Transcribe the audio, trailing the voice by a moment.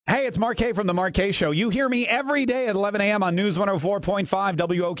Hey, it's Mark K from The Mark K Show. You hear me every day at 11 a.m. on News 104.5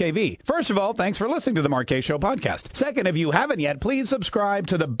 WOKV. First of all, thanks for listening to The Mark K Show podcast. Second, if you haven't yet, please subscribe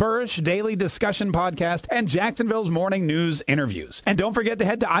to the Burrish Daily Discussion podcast and Jacksonville's Morning News interviews. And don't forget to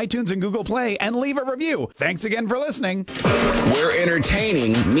head to iTunes and Google Play and leave a review. Thanks again for listening. Where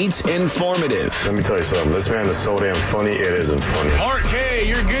entertaining meets informative. Let me tell you something. This man is so damn funny, it isn't funny. Mark K,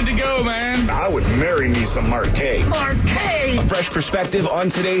 you're good to go, man. I would marry me some Mark K. Mark K! A fresh perspective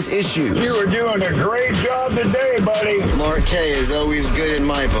on today's issues. You were doing a great job today, buddy. Mark K is always good in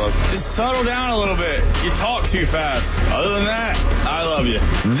my book. Just settle down a little bit. You talk too fast. Other than that, I love you.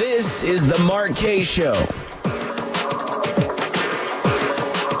 This is The Mark K Show.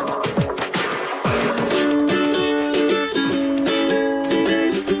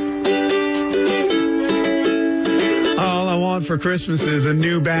 All I want for Christmas is a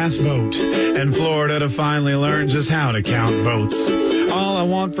new bass boat and Florida to finally learn just how to count votes. All I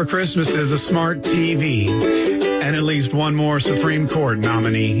want for Christmas is a smart TV and at least one more Supreme Court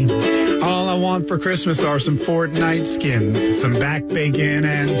nominee. All I want for Christmas are some Fortnite skins, some back bacon,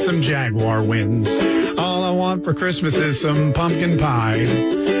 and some Jaguar wins. All I want for Christmas is some pumpkin pie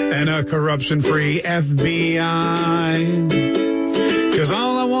and a corruption-free FBI. 'Cause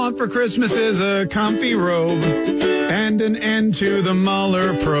all I want for Christmas is a comfy robe and an end to the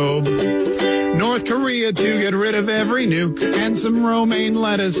Mueller probe. North Korea to get rid of every nuke and some romaine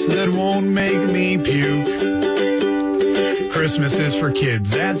lettuce that won't make me puke. Christmas is for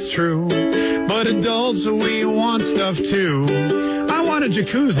kids, that's true, but adults, we want stuff too. I want a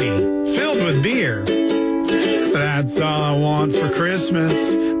jacuzzi filled with beer. That's all I want for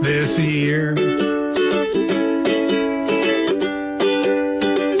Christmas this year.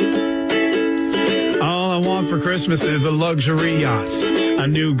 All I want for Christmas is a luxury yacht, a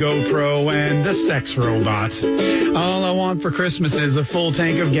new GoPro, and a sex robot. All I want for Christmas is a full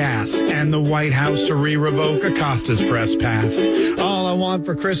tank of gas and the White House to re-revoke Acosta's press pass. All I want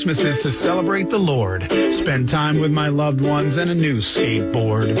for Christmas is to celebrate the Lord, spend time with my loved ones, and a new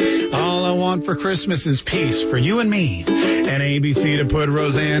skateboard. All I want for Christmas is peace for you and me, and ABC to put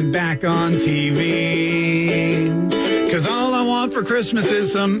Roseanne back on TV. 'Cause all I want for Christmas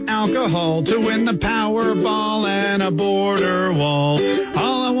is some alcohol to win the Powerball and a border wall.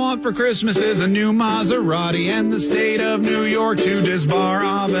 All I want for Christmas is a new Maserati and the state of New York to disbar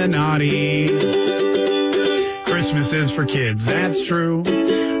Avenatti. Christmas is for kids, that's true,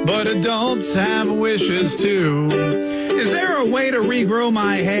 but adults have wishes too. Is there a way to regrow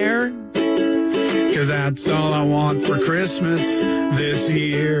my hair? 'Cause that's all I want for Christmas this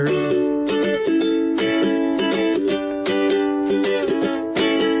year.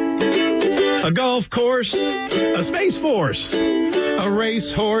 A golf course, a space force, a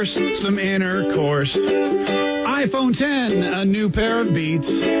racehorse, some intercourse. iPhone 10, a new pair of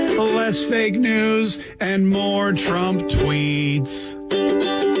Beats, less fake news, and more Trump tweets.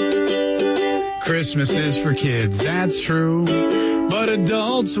 Christmas is for kids, that's true, but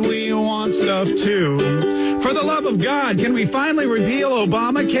adults, we want stuff too. For the love of God, can we finally repeal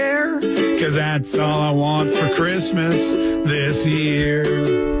Obamacare? 'Cause that's all I want for Christmas this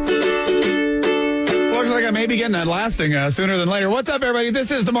year. Looks like I may be getting that last thing sooner than later. What's up, everybody? This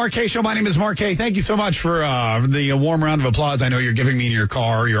is The Mark K Show. My name is Mark K. Thank you so much for the warm round of applause I know you're giving me in your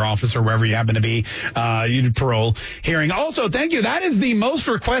car, your office, or wherever you happen to be. You did parole hearing. Also, thank you. That is the most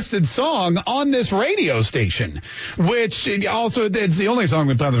requested song on this radio station, which also it's the only song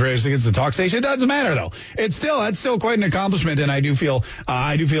we play on the radio station. It's the talk station. It doesn't matter, though. That's still quite an accomplishment, and I do feel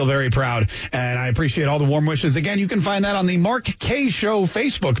very proud, and I appreciate all the warm wishes. Again, you can find that on the Mark K Show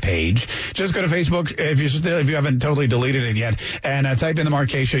Facebook page. Just go to Facebook if you haven't totally deleted it yet, and type in The Mark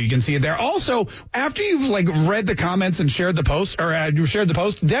K Show. You can see it there. Also, after you've read the comments and shared the post, or you shared the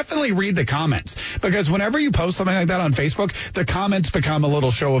post, definitely read the comments, because whenever you post something like that on Facebook, the comments become a little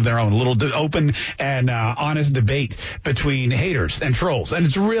show of their own, a little open and honest debate between haters and trolls, and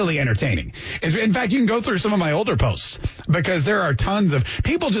it's really entertaining. In fact, you can go through some of my older posts, because there are tons of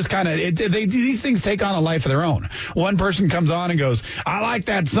people just kind of these things take on a life of their own. One person comes on and goes, "I like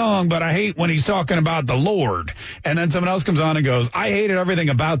that song, but I hate when he's talking about the Lord." And then someone else comes on and goes, "I hated everything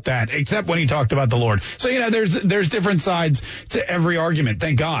about that except when he talked about the Lord." So, there's different sides to every argument.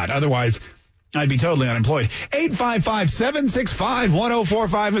 Thank God. Otherwise, I'd be totally unemployed.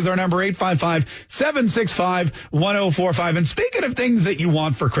 855-765-1045 is our number, 855-765-1045. And speaking of things that you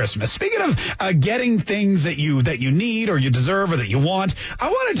want for Christmas, speaking of getting things that you need or you deserve or that you want, I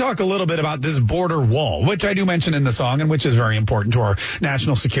want to talk a little bit about this border wall, which I do mention in the song and which is very important to our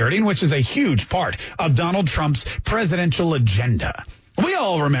national security and which is a huge part of Donald Trump's presidential agenda. We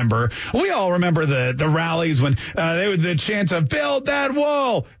all remember the rallies when they would the chants of build that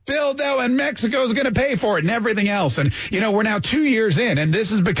wall, build that, and Mexico's going to pay for it and everything else. And, we're now 2 years in, and this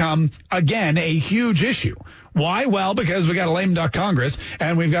has become, again, a huge issue. Why? Well, because we got a lame duck Congress,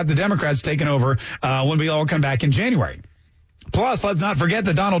 and we've got the Democrats taking over when we all come back in January. Plus, let's not forget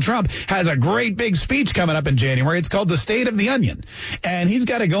that Donald Trump has a great big speech coming up in January. It's called the State of the Onion. And he's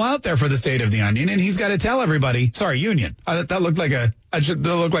got to go out there for the State of the Onion, and he's got to tell everybody, union. That looked like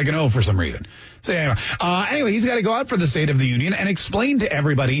an O for some reason. So anyway, he's got to go out for the State of the Union and explain to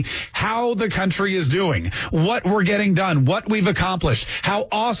everybody how the country is doing, what we're getting done, what we've accomplished, how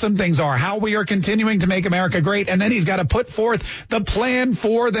awesome things are, how we are continuing to make America great. And then he's got to put forth the plan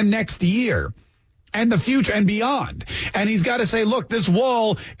for the next year and the future and beyond. And he's got to say, look, this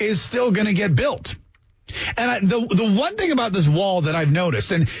wall is still going to get built. And the one thing about this wall that I've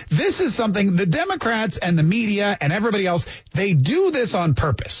noticed, and this is something the Democrats and the media and everybody else, they do this on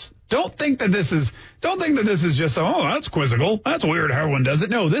purpose. Don't think that this is just, that's quizzical. That's weird how everyone does it.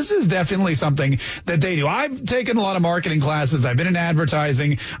 No, this is definitely something that they do. I've taken a lot of marketing classes. I've been in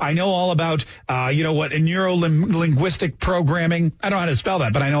advertising. I know all about, neuro-linguistic programming. I don't know how to spell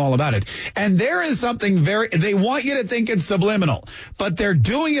that, but I know all about it. And there is something they want you to think it's subliminal, but they're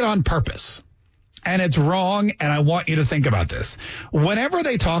doing it on purpose. And it's wrong, and I want you to think about this. Whenever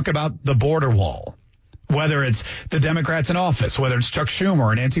they talk about the border wall, whether it's the Democrats in office, whether it's Chuck Schumer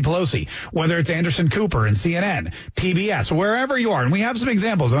or Nancy Pelosi, whether it's Anderson Cooper and CNN, PBS, wherever you are, and we have some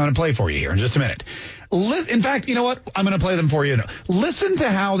examples I'm going to play for you here in just a minute. In fact, you know what? I'm going to play them for you. Listen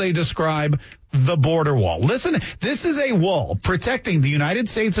to how they describe the border wall. Listen, this is a wall protecting the United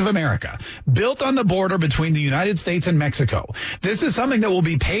States of America, built on the border between the United States and Mexico. This is something that will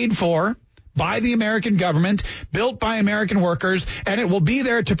be paid for by the American government, built by American workers, and it will be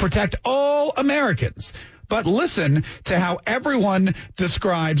there to protect all Americans. But listen to how everyone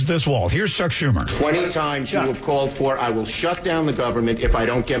describes this wall. Here's Chuck Schumer. 20 times you have called for, I will shut down the government if I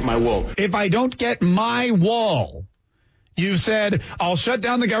don't get my wall. If I don't get my wall. You said, I'll shut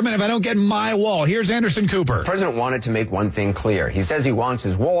down the government if I don't get my wall. Here's Anderson Cooper. The president wanted to make one thing clear. He says he wants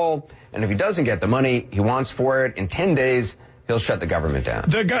his wall, and if he doesn't get the money he wants for it in 10 days, he'll shut the government down.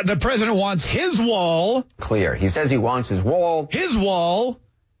 The president wants his wall. Clear. He says he wants his wall. His wall.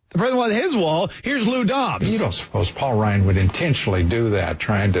 The president wants his wall. Here's Lou Dobbs. You don't suppose Paul Ryan would intentionally do that,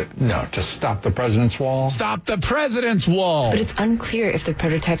 trying to stop the president's wall? Stop the president's wall. But it's unclear if the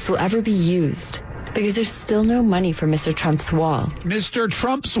prototypes will ever be used, because there's still no money for Mr. Trump's wall. Mr.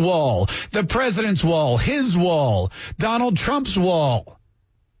 Trump's wall. The president's wall. His wall. Donald Trump's wall.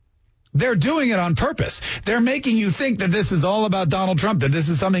 They're doing it on purpose. They're making you think that this is all about Donald Trump, that this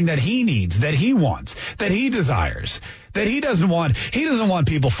is something that he needs, that he wants, that he desires, that he doesn't want. He doesn't want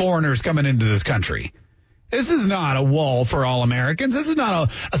people, foreigners, coming into this country. This is not a wall for all Americans. This is not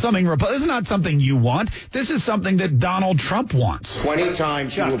this is not something you want. This is something that Donald Trump wants. 20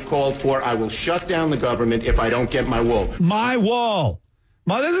 times you have called for, I will shut down the government if I don't get my wall. My wall.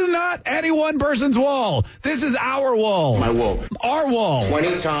 This is not any one person's wall. This is our wall. My wall. Our wall.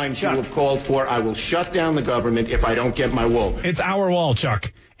 20 times you have called for, I will shut down the government if I don't get my wall. It's our wall,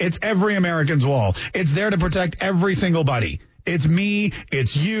 Chuck. It's every American's wall. It's there to protect every single buddy. It's me.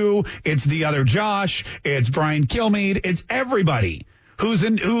 It's you. It's the other Josh. It's Brian Kilmeade. It's everybody who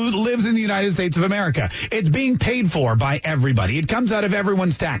lives in the United States of America. It's being paid for by everybody. It comes out of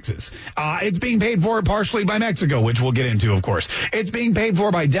everyone's taxes. It's being paid for partially by Mexico, which we'll get into, of course. It's being paid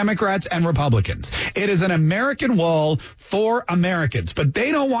for by Democrats and Republicans. It is an American wall for Americans, but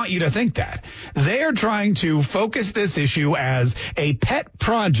they don't want you to think that. They are trying to focus this issue as a pet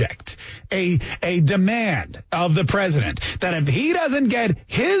project, a demand of the president, that if he doesn't get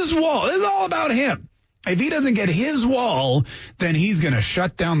his wall, this is all about him. If he doesn't get his wall, then he's going to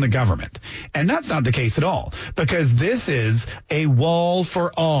shut down the government. And that's not the case at all, because this is a wall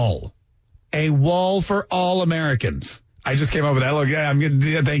for all. A wall for all Americans. I just came up with that. Look,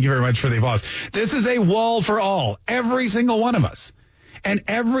 thank you very much for the applause. This is a wall for all. Every single one of us. And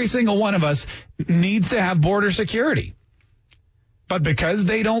every single one of us needs to have border security. But because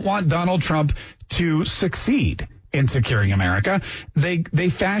they don't want Donald Trump to succeed in securing America, they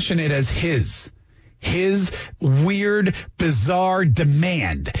fashion it as his weird, bizarre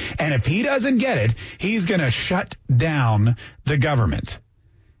demand. And if he doesn't get it, he's going to shut down the government.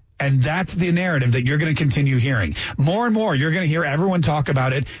 And that's the narrative that you're going to continue hearing. More and more, you're going to hear everyone talk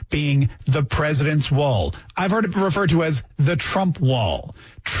about it being the president's wall. I've heard it referred to as the Trump wall,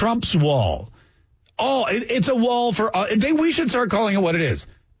 Trump's wall. It's a wall for we should start calling it what it is,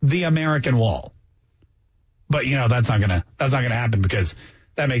 the American wall. But, that's not going to happen, because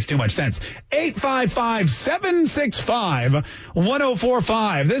That makes too much sense.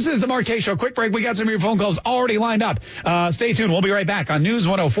 855-765-1045. This is the Mark Kaye Show. Quick break. We got some of your phone calls already lined up. Stay tuned. We'll be right back on News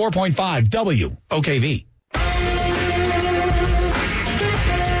 104.5 WOKV.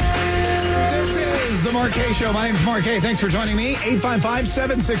 The Mark Kaye Show. My name is Mark Kaye. Thanks for joining me.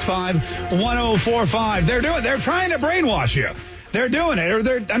 855-765-1045. They're trying to brainwash you. They're doing it. Or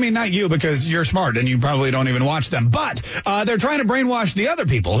not you, because you're smart and you probably don't even watch them. But they're trying to brainwash the other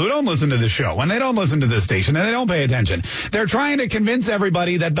people who don't listen to the show and they don't listen to this station and they don't pay attention. They're trying to convince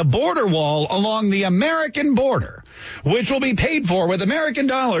everybody that the border wall along the American border, which will be paid for with American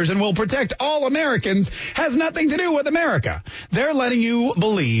dollars and will protect all Americans, has nothing to do with America. They're letting you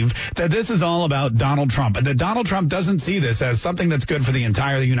believe that this is all about Donald Trump and that Donald Trump doesn't see this as something that's good for the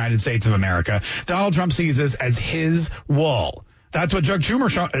entire United States of America. Donald Trump sees this as his wall. That's what Chuck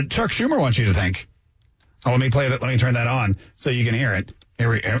Schumer wants you to think. Oh, let me turn that on so you can hear it.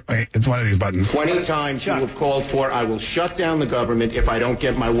 Here, it's one of these buttons. 20 times you have called for, I will shut down the government if I don't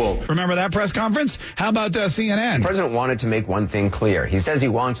get my wool. Remember that press conference? How about CNN? The president wanted to make one thing clear. He says he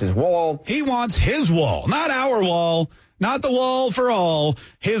wants his wall. He wants his wall, not our wall. Not the wall for all,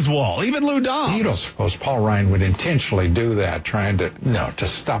 his wall. Even Lou Dobbs. You don't suppose Paul Ryan would intentionally do that, to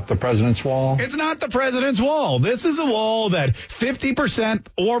stop the president's wall? It's not the president's wall. This is a wall that 50%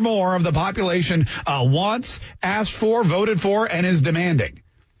 or more of the population wants, asked for, voted for, and is demanding.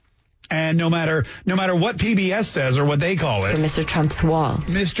 And no matter what PBS says or what they call it. For Mr. Trump's wall.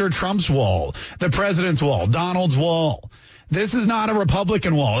 Mr. Trump's wall. The president's wall. Donald's wall. This is not a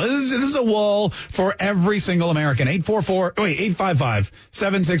Republican wall. This is a wall for every single American.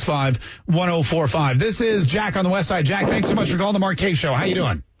 855-765-1045. This is Jack on the West Side. Jack, thanks so much for calling the Mark Kaye Show. How you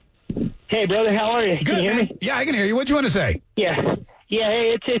doing? Hey, brother. How are you? Good, can you hear me? Yeah, I can hear you. What do you want to say? Yeah.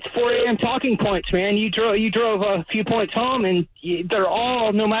 Hey, it's 4 a.m. talking points, man. You drove a few points home, and they're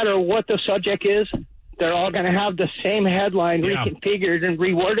all, no matter what the subject is, they're all going to have the same headline reconfigured and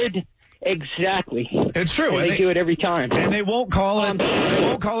reworded. Exactly. It's true. And they do it every time. And they won't call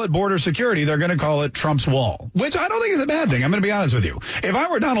it border security. They're going to call it Trump's wall, which I don't think is a bad thing. I'm going to be honest with you. If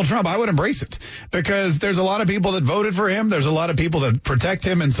I were Donald Trump, I would embrace it because there's a lot of people that voted for him. There's a lot of people that protect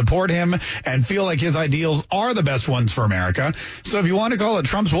him and support him and feel like his ideals are the best ones for America. So if you want to call it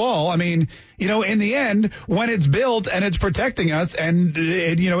Trump's wall, I mean, in the end, when it's built and it's protecting us and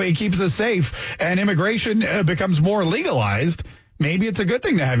it keeps us safe and immigration becomes more legalized, maybe it's a good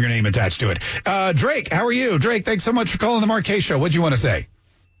thing to have your name attached to it. Drake, how are you? Drake, thanks so much for calling the Mark Kaye Show. What do you want to say?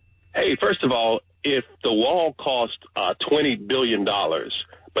 Hey, first of all, if the wall cost $20 billion,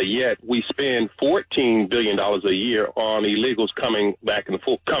 but yet we spend $14 billion a year on illegals coming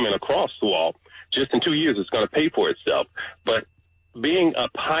across the wall, just in 2 years it's going to pay for itself. But being a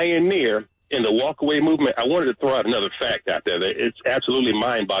pioneer in the walkaway movement, I wanted to throw out another fact out there. It's absolutely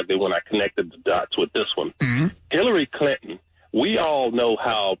mind-boggling when I connected the dots with this one. Mm-hmm. Hillary Clinton. We all know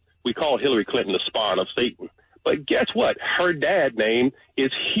how we call Hillary Clinton the spawn of Satan. But guess what? Her dad name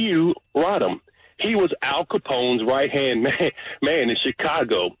is Hugh Rodham. He was Al Capone's right-hand man in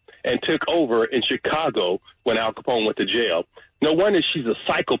Chicago and took over in Chicago when Al Capone went to jail. No wonder she's a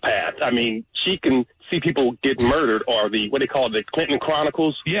psychopath. I mean, she can see people get murdered or the Clinton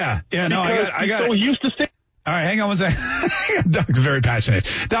Chronicles. Yeah. No, I got so used to All right, hang on one second. Doc's very passionate.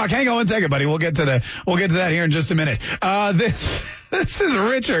 Doc, hang on one second, buddy. We'll get to that here in just a minute. This is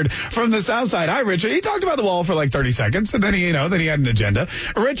Richard from the South Side. Hi, Richard. He talked about the wall for like 30 seconds, and then he had an agenda.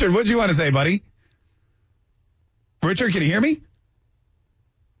 Richard, what do you want to say, buddy? Richard, can you hear me?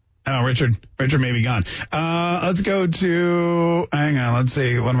 Oh, Richard may be gone. Let's go to, hang on, let's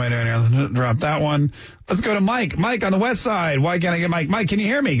see. What am I doing here? Let's drop that one. Let's go to Mike. Mike on the West Side. Why can't I get Mike? Mike, can you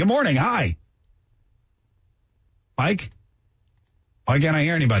hear me? Good morning. Hi. Mike? Why can't I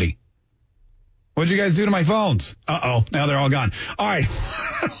hear anybody? What'd you guys do to my phones? Uh-oh. Now they're all gone. All right.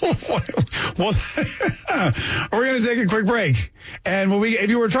 Well, we're going to take a quick break. And if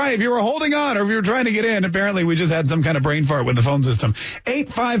you were holding on or if you were trying to get in, apparently we just had some kind of brain fart with the phone system.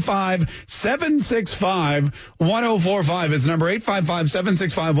 855-765-1045 is the number.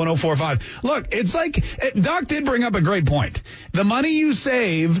 855-765-1045. Look, it's like Doc did bring up a great point. The money you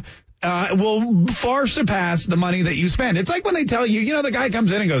save will far surpass the money that you spend. It's like when they tell you, the guy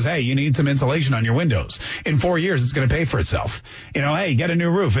comes in and goes, hey, you need some insulation on your windows. In 4 years, it's going to pay for itself. Hey, get a new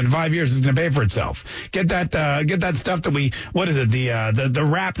roof. In 5 years, it's going to pay for itself. Get that stuff that the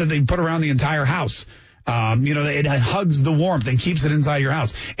wrap that they put around the entire house. It hugs the warmth and keeps it inside your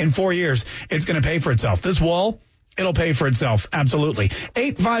house. In 4 years, it's going to pay for itself. This wall, It'll pay for itself. Absolutely.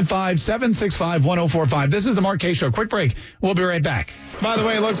 855-765-1045. This is the Mark Kaye Show. Quick break. We'll be right back. By the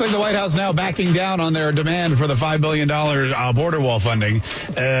way, it looks like the White House now backing down on their demand for the $5 billion border wall funding.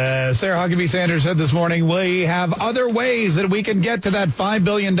 Sarah Huckabee Sanders said this morning, we have other ways that we can get to that $5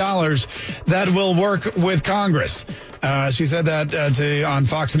 billion that will work with Congress. She said that on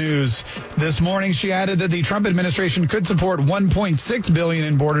Fox News this morning. She added that the Trump administration could support $1.6 billion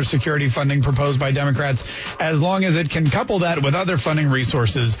in border security funding proposed by Democrats, as long as it can couple that with other funding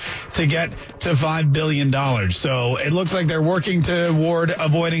resources to get to $5 billion. So it looks like they're working toward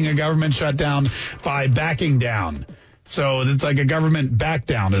avoiding a government shutdown by backing down. So it's like a government back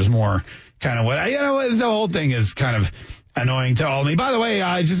down is more kind of what the whole thing is kind of annoying to all of me. By the way,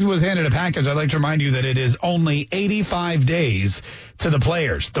 I just was handed a package. I'd like to remind you that it is only 85 days to the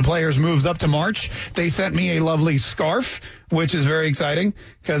Players. The Players moves up to March. They sent me a lovely scarf, which is very exciting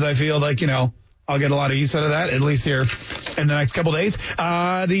because I feel like, I'll get a lot of use out of that, at least here in the next couple days.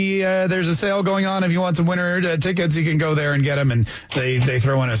 There's a sale going on. If you want some winter tickets, you can go there and get them, and they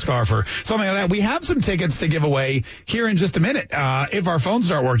throw in a scarf or something like that. We have some tickets to give away here in just a minute. If our phones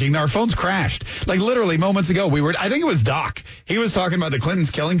start working, our phones crashed. Like literally moments ago, I think it was Doc. He was talking about the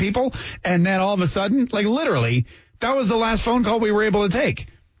Clintons killing people, and then all of a sudden, like literally, that was the last phone call we were able to take.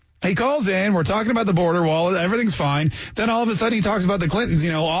 He calls in, we're talking about the border wall, everything's fine. Then all of a sudden he talks about the Clintons,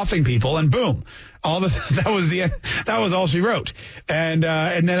 offing people, and boom. All of a sudden, that was the end. That was all she wrote. And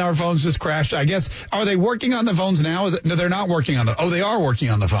then our phones just crashed. I guess, are they working on the phones now? No, they're not working on they are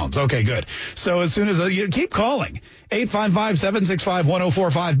working on the phones. Okay, good. So as soon as you keep calling,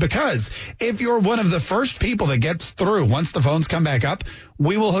 855-765-1045, because if you're one of the first people that gets through once the phones come back up,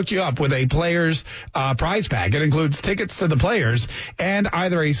 we will hook you up with a Players prize pack. It includes tickets to the Players and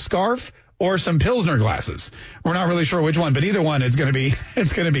either a scarf or some Pilsner glasses. We're not really sure which one, but either one, it's going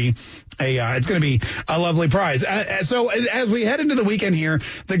to be a lovely prize. So as we head into the weekend here,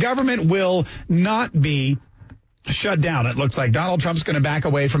 the government will not be shut down. It looks like Donald Trump's going to back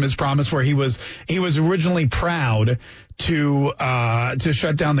away from his promise where he was originally proud to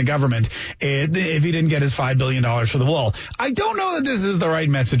shut down the government if he didn't get his $5 billion for the wall. I don't know that this is the right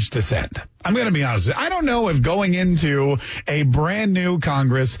message to send. I'm going to be honest with you. I don't know if going into a brand new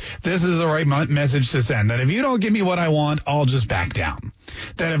Congress, this is the right message to send. That if you don't give me what I want, I'll just back down.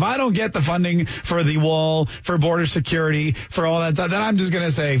 That if I don't get the funding for the wall, for border security, for all that stuff, then I'm just going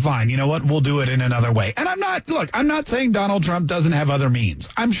to say, fine, you know what? We'll do it in another way. And I'm not saying Donald Trump doesn't have other means.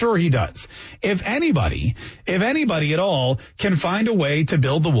 I'm sure he does. If anybody at all can find a way to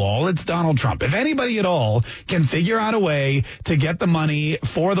build the wall, it's Donald Trump. If anybody at all can figure out a way to get the money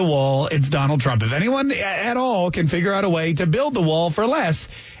for the wall, it's Donald Trump. If anyone at all can figure out a way to build the wall for less,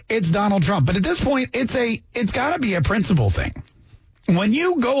 it's Donald Trump. But at this point, it's got to be a principle thing. When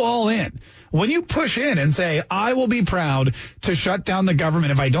you go all in, when you push in and say, I will be proud to shut down the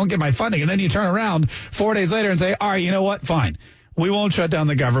government if I don't get my funding, and then you turn around 4 days later and say, all right, you know what? Fine. We won't shut down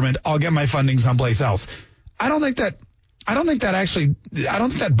the government. I'll get my funding someplace else. I don't think that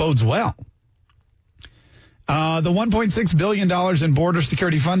bodes well. The $1.6 billion in border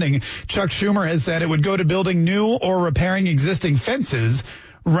security funding, Chuck Schumer has said it would go to building new or repairing existing fences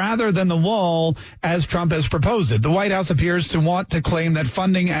rather than the wall as Trump has proposed it. The White House appears to want to claim that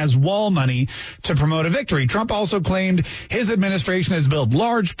funding as wall money to promote a victory. Trump also claimed his administration has built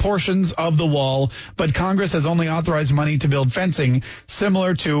large portions of the wall, but Congress has only authorized money to build fencing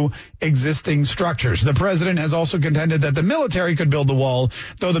similar to existing structures. The president has also contended that the military could build the wall,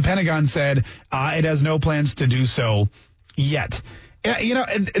 though the Pentagon said it has no plans to do so yet.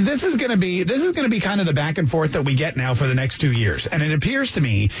 This is going to be kind of the back and forth that we get now for the next 2 years. And it appears to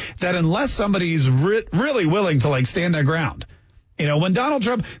me that unless somebody's really willing to stand their ground, when Donald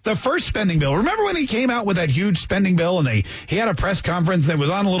Trump, the first spending bill, remember when he came out with that huge spending bill and he had a press conference that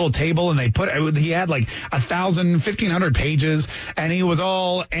was on a little table and he had 1,500 pages and he was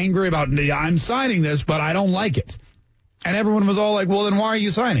all angry about, I'm signing this, but I don't like it. And everyone was all like, well, then why are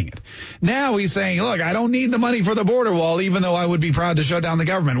you signing it? Now he's saying, look, I don't need the money for the border wall, even though I would be proud to shut down the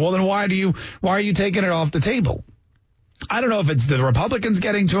government. Well, then why are you taking it off the table? I don't know if it's the Republicans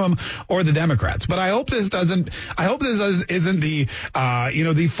getting to him or the Democrats, but I hope this isn't the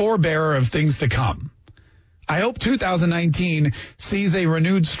forebearer of things to come. I hope 2019 sees a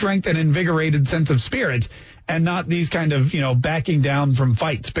renewed strength and invigorated sense of spirit and not these kind of, backing down from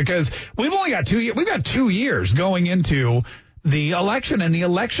fights, because we've only got 2 years. We've got 2 years going into the election, and the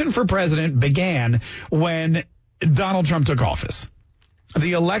election for president began when Donald Trump took office.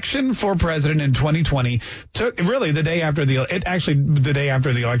 The election for president in 2020 took really the day after the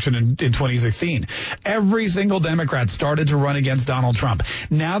election in 2016. Every single Democrat started to run against Donald Trump.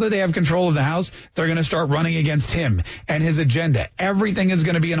 Now that they have control of the House, they're going to start running against him and his agenda. Everything is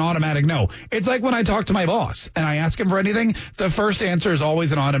going to be an automatic no. It's like when I talk to my boss and I ask him for anything, the first answer is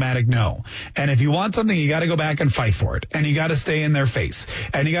always an automatic no. And if you want something, you got to go back and fight for it. And you got to stay in their face.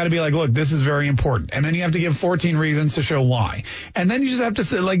 And you got to be like, look, this is very important. And then you have to give 14 reasons to show why. And then you just have to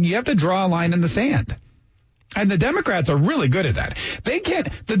say, you have to draw a line in the sand. And the Democrats are really good at that. They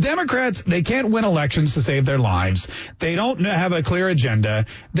can't win elections to save their lives. They don't have a clear agenda.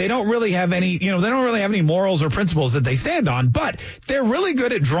 They don't really have any morals or principles that they stand on, but they're really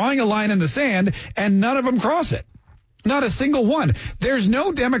good at drawing a line in the sand, and none of them cross it. Not a single one. There's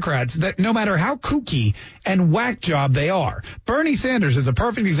no Democrats that, no matter how kooky and whack job they are. Bernie Sanders is a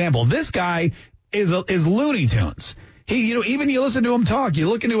perfect example. This guy is Looney Tunes. Even you listen to him talk, you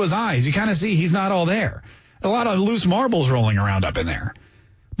look into his eyes, you kind of see he's not all there. A lot of loose marbles rolling around up in there.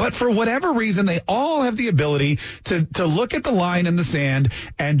 But for whatever reason, they all have the ability to look at the line in the sand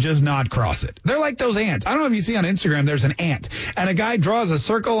and just not cross it. They're like those ants. I don't know if you see on Instagram, there's an ant, and a guy draws a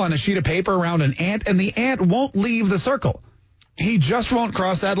circle on a sheet of paper around an ant, and the ant won't leave the circle. He just won't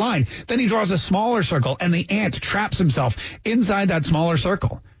cross that line. Then he draws a smaller circle, and the ant traps himself inside that smaller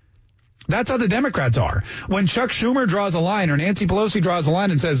circle. That's how the Democrats are. When Chuck Schumer draws a line or Nancy Pelosi draws a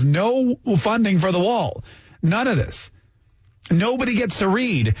line and says no funding for the wall, none of this. Nobody gets to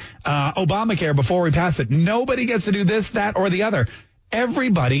read Obamacare before we pass it. Nobody gets to do this, that, or the other.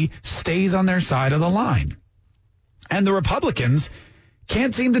 Everybody stays on their side of the line. And the Republicans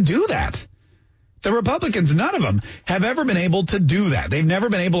can't seem to do that. The Republicans, none of them, have ever been able to do that. They've never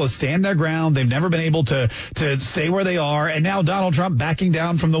been able to stand their ground. They've never been able to stay where they are. And now Donald Trump backing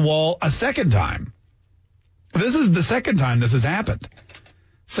down from the wall a second time. This is the second time this has happened.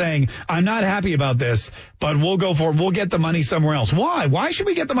 Saying, I'm not happy about this, but we'll go for it. We'll get the money somewhere else. Why? Why should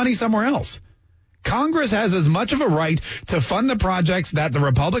we get the money somewhere else? Congress has as much of a right to fund the projects that the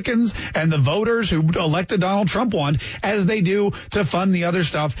Republicans and the voters who elected Donald Trump want as they do to fund the other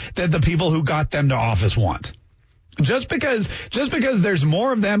stuff that the people who got them to office want. Just because there's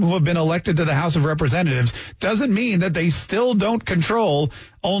more of them who have been elected to the House of Representatives doesn't mean that they still don't control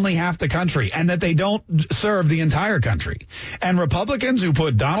only half the country and that they don't serve the entire country. And Republicans who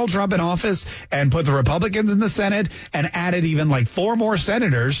put Donald Trump in office and put the Republicans in the Senate and added even like 4 more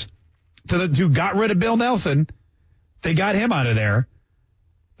senators who got rid of Bill Nelson, they got him out of there.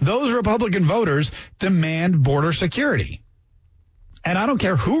 Those Republican voters demand border security. And I don't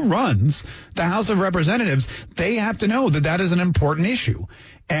care who runs the House of Representatives, they have to know that that is an important issue.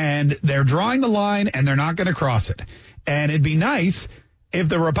 And they're drawing the line and they're not going to cross it. And it'd be nice if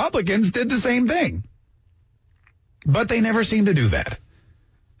the Republicans did the same thing. But they never seem to do that.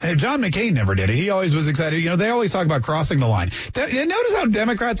 John McCain never did it. He always was excited. They always talk about crossing the line. Notice how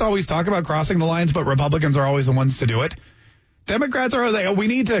Democrats always talk about crossing the lines, but Republicans are always the ones to do it. Democrats are like, we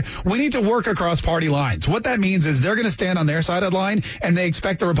need to work across party lines. What that means is they're going to stand on their side of the line, and they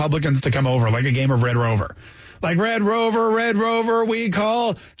expect the Republicans to come over like a game of Red Rover. Like, Red Rover, we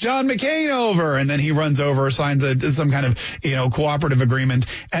call John McCain over. And then he runs over, signs some kind of, cooperative agreement,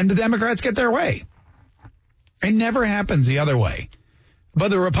 and the Democrats get their way. It never happens the other way. But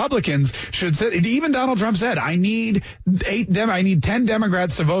the Republicans should say, even Donald Trump said, I need 10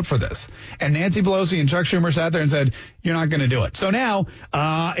 Democrats to vote for this. And Nancy Pelosi and Chuck Schumer sat there and said, you're not going to do it. So now,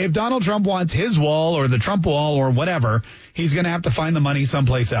 if Donald Trump wants his wall or the Trump wall or whatever, he's going to have to find the money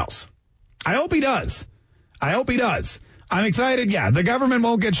someplace else. I hope he does. I'm excited. Yeah, the government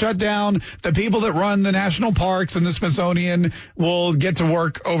won't get shut down. The people that run the national parks and the Smithsonian will get to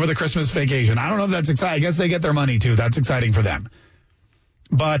work over the Christmas vacation. I don't know if that's exciting. I guess they get their money too. That's exciting for them.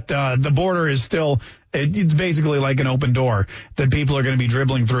 But the border is still, it's basically like an open door that people are going to be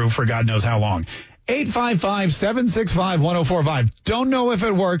dribbling through for God knows how long. 855-765-1045. Don't know if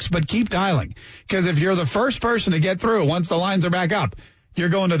it works, but keep dialing. Because if you're the first person to get through once the lines are back up, you're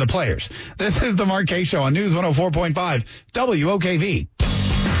going to the players. This is the Mark Kaye Show on News 104.5 WOKV.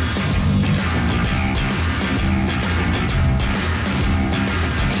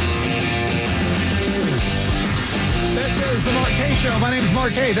 The Mark Kaye Show. My name is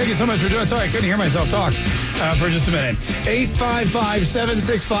Mark Kaye. Thank you so much for doing it. Sorry, I couldn't hear myself talk for just a minute.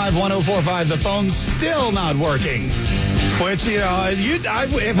 855-765-1045. The phone's still not working. Which,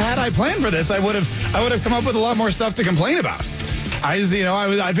 if had I planned for this, I would have come up with a lot more stuff to complain about.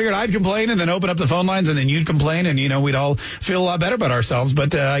 I figured I'd complain and then open up the phone lines and then you'd complain and, we'd all feel a lot better about ourselves.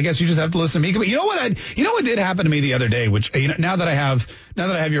 But I guess you just have to listen to me. You know what did happen to me the other day, which, now that I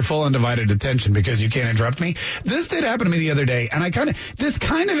have your full undivided attention because you can't interrupt me, this did happen to me the other day. And this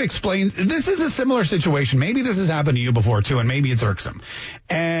kind of explains, this is a similar situation. Maybe this has happened to you before too, and maybe it's irksome.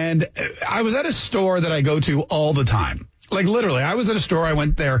 And I was at a store that I go to all the time. Like literally, I was at a store,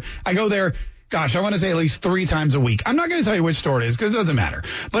 I go there, gosh, I want to say at least 3 times a week. I'm not going to tell you which store it is because it doesn't matter.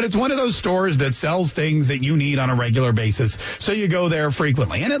 But it's one of those stores that sells things that you need on a regular basis. So you go there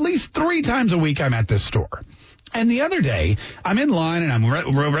frequently. And at least 3 times a week I'm at this store. And the other day, I'm in line and I'm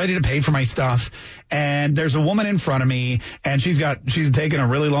ready to pay for my stuff. And there's a woman in front of me and she's taken a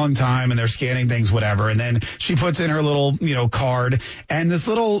really long time and they're scanning things, whatever. And then she puts in her little, card and this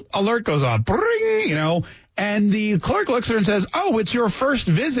little alert goes off, bring, and the clerk looks at her and says, oh, it's your first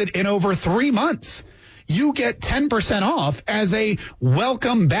visit in over 3 months. You get 10% off as a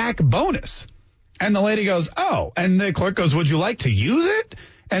welcome back bonus. And the lady goes, oh, and the clerk goes, would you like to use it?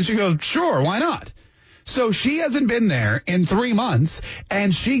 And she goes, sure, why not? So she hasn't been there in 3 months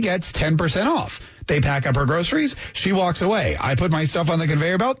and she gets 10% off. They pack up her groceries. She walks away. I put my stuff on the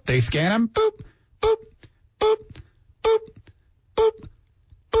conveyor belt. They scan them. Boop, boop, boop, boop, boop.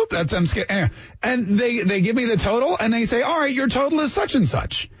 Boop, that's them. And they give me the total and they say, all right, your total is such and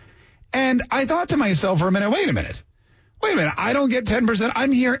such. And I thought to myself for a minute, wait a minute. I don't get 10%.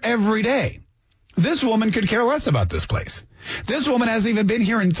 I'm here every day. This woman could care less about this place. This woman hasn't even been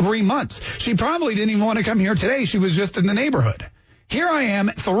here in 3 months. She probably didn't even want to come here today. She was just in the neighborhood. Here I am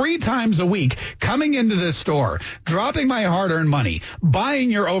 3 times a week coming into this store, dropping my hard-earned money,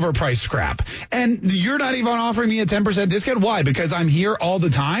 buying your overpriced crap, and you're not even offering me a 10% discount. Why? Because I'm here all the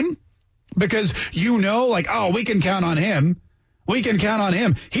time? Because we can count on him. We can count on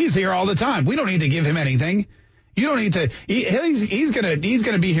him. He's here all the time. We don't need to give him anything. You don't need to. He's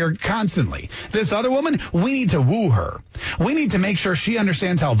gonna be here constantly. This other woman, we need to woo her. We need to make sure she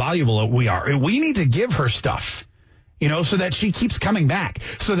understands how valuable we are. We need to give her stuff. So that she keeps coming back,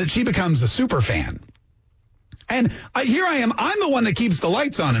 so that she becomes a super fan. And here I am. I'm the one that keeps the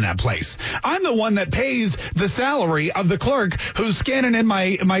lights on in that place. I'm the one that pays the salary of the clerk who's scanning in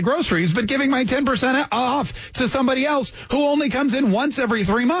my groceries, but giving my 10% off to somebody else who only comes in once every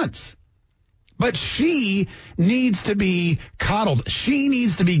 3 months. But she needs to be coddled. She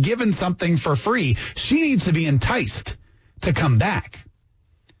needs to be given something for free. She needs to be enticed to come back.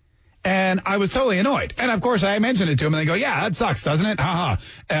 And I was totally annoyed. And, of course, I mentioned it to him, and they go, yeah, that sucks, doesn't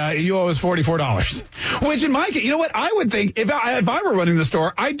it? You owe us $44. Which, in my case, you know what? I would think if I were running the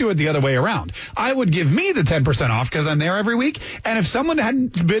store, I'd do it the other way around. I would give me the 10% off because I'm there every week. And if someone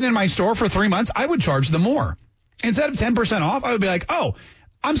hadn't been in my store for 3 months, I would charge them more. Instead of 10% off, I would be like, oh,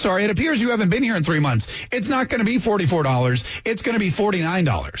 I'm sorry, it appears you haven't been here in 3 months. It's not going to be $44. It's going to be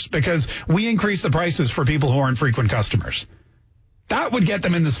 $49 because we increase the prices for people who aren't frequent customers. That would get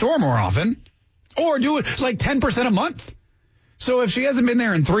them in the store more often. Or do it like 10% a month. So if she hasn't been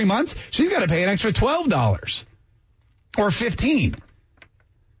there in 3 months, she's got to pay an extra $12 or $15.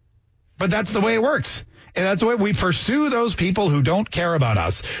 But that's the way it works. And that's the way we pursue those people who don't care about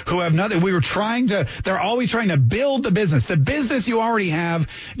us, who have nothing. They're always trying to build the business. The business you already have,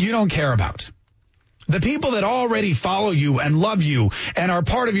 you don't care about. The people that already follow you and love you and are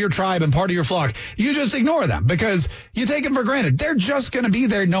part of your tribe and part of your flock, you just ignore them because you take them for granted. They're just going to be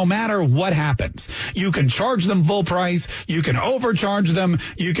there no matter what happens. You can charge them full price. You can overcharge them.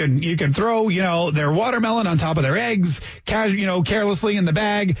 You can throw, their watermelon on top of their eggs, carelessly in the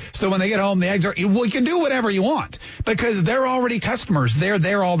bag. So when they get home, the eggs are, you can do whatever you want because they're already customers. They're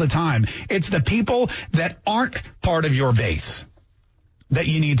there all the time. It's the people that aren't part of your base that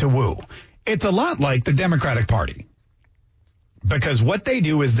you need to woo. It's a lot like the Democratic Party because what they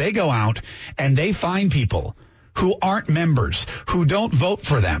do is they go out and they find people who aren't members, who don't vote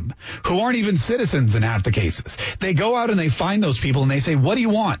for them, who aren't even citizens in half the cases. They go out and they find those people and they say, what do you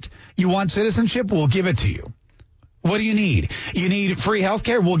want? You want citizenship? We'll give it to you. What do you need? You need free health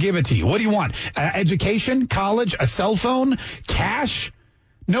care? We'll give it to you. What do you want? Education, college, a cell phone, cash?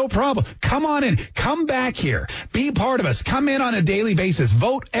 No problem. Come on in. Come back here. Be part of us. Come in on a daily basis.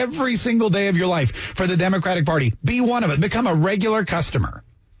 Vote every single day of your life for the Democratic Party. Be one of it. Become a regular customer.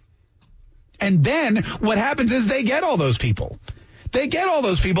 And then what happens is they get all those people. They get all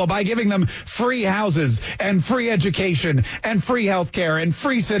those people by giving them free houses and free education and free health care and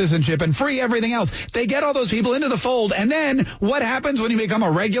free citizenship and free everything else. They get all those people into the fold. And then what happens when you become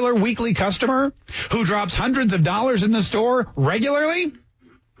a regular weekly customer who drops hundreds of dollars in the store regularly?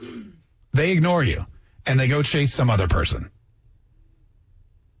 They ignore you, and they go chase some other person.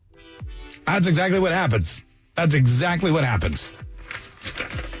 That's exactly what happens. That's exactly what happens.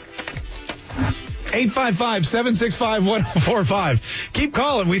 855-765-1045. Keep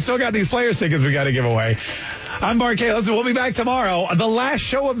calling. We still got these Players tickets we got to give away. I'm Mark K. Listen, we'll be back tomorrow. The last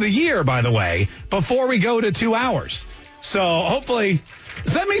show of the year, by the way, before we go to 2 hours. So hopefully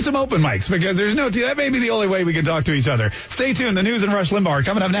send me some open mics because there's no that may be the only way we can talk to each other. Stay tuned. The News and Rush Limbaugh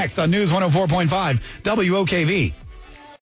coming up next on News 104.5 WOKV.